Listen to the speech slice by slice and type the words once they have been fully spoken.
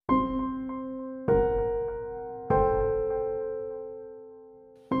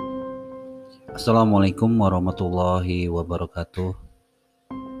Assalamualaikum warahmatullahi wabarakatuh.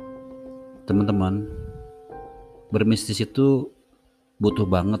 Teman-teman, berbisnis itu butuh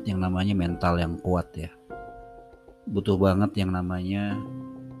banget yang namanya mental yang kuat ya. Butuh banget yang namanya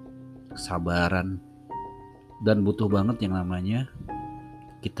kesabaran dan butuh banget yang namanya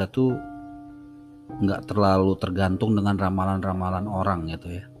kita tuh nggak terlalu tergantung dengan ramalan-ramalan orang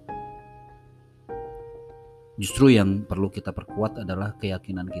gitu ya. Justru yang perlu kita perkuat adalah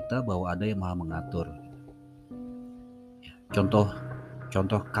keyakinan kita bahwa ada yang maha mengatur. Contoh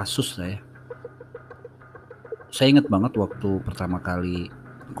contoh kasus saya ingat banget waktu pertama kali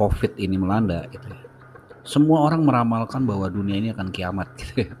COVID ini melanda gitu ya. Semua orang meramalkan bahwa dunia ini akan kiamat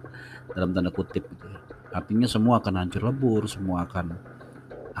gitu ya, dalam tanda kutip gitu ya. Artinya semua akan hancur lebur, semua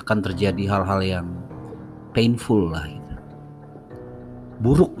akan terjadi hal-hal yang painful lah gitu.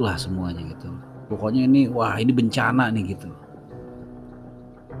 Buruk lah semuanya gitu. Pokoknya ini bencana nih gitu.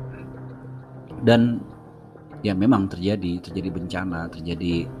 Dan ya memang terjadi bencana,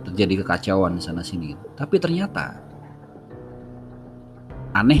 terjadi kekacauan di sana sini. Tapi ternyata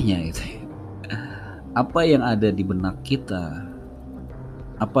anehnya gitu ya, apa yang ada di benak kita,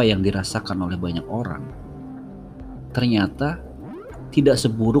 apa yang dirasakan oleh banyak orang, ternyata tidak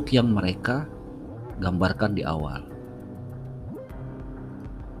seburuk yang mereka gambarkan di awal.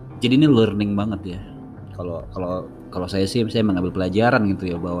 Jadi ini learning banget ya. Kalau kalau kalau saya mengambil pelajaran gitu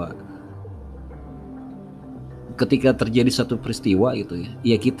ya, bahwa ketika terjadi satu peristiwa gitu ya,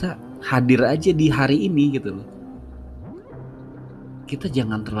 ya kita hadir aja di hari ini gitu loh. Kita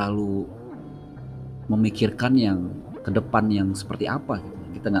jangan terlalu memikirkan yang ke depan yang seperti apa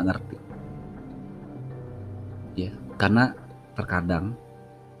gitu. Kita nggak ngerti ya. Karena terkadang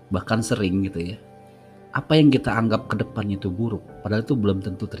bahkan sering gitu ya, apa yang kita anggap ke depannya itu buruk, padahal itu belum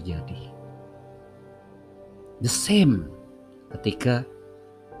tentu terjadi. The same ketika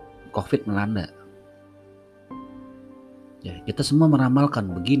COVID melanda. Ya, kita semua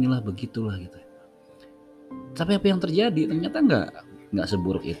meramalkan beginilah, begitulah gitu. Tapi apa yang terjadi? Ternyata nggak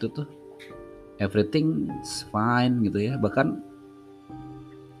seburuk itu tuh. Everything's fine gitu ya. Bahkan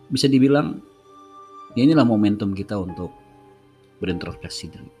bisa dibilang ya inilah momentum kita untuk berintrospeksi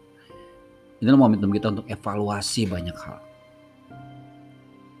diri. Inilah momentum kita untuk evaluasi banyak hal.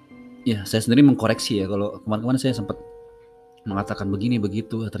 Ya, saya sendiri mengkoreksi ya, kalau kemarin-kemarin saya sempat mengatakan begini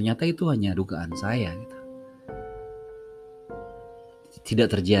begitu, ternyata itu hanya dugaan saya gitu. Tidak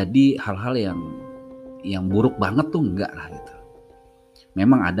terjadi hal-hal yang buruk banget tuh, enggak lah gitu.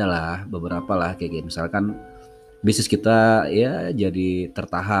 Memang ada lah beberapa lah kayak misalkan bisnis kita ya jadi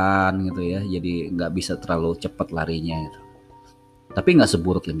tertahan gitu ya, jadi nggak bisa terlalu cepat larinya gitu. Tapi nggak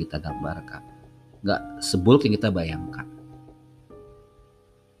seburuk yang kita gambarkan, nggak seburuk yang kita bayangkan.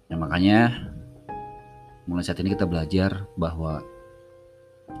 Ya makanya mulai saat ini kita belajar bahwa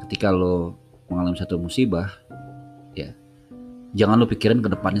ketika lo mengalami satu musibah, ya jangan lo pikirin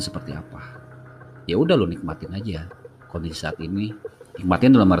ke depannya seperti apa. Ya udah, lo nikmatin aja kondisi saat ini.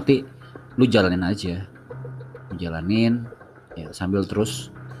 Nikmatin dalam arti lu jalanin aja, jalanin ya, sambil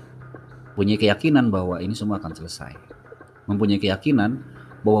terus punya keyakinan bahwa ini semua akan selesai. Mempunyai keyakinan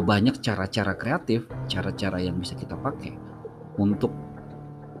bahwa banyak cara-cara kreatif, cara-cara yang bisa kita pakai untuk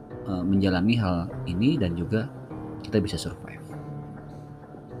menjalani hal ini dan juga kita bisa survive.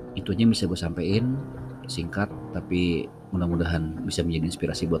 Itu aja yang bisa gue sampaikan, singkat tapi mudah-mudahan bisa menjadi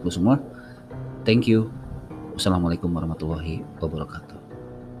inspirasi buat lo semua. Thank you. Wassalamualaikum warahmatullahi wabarakatuh.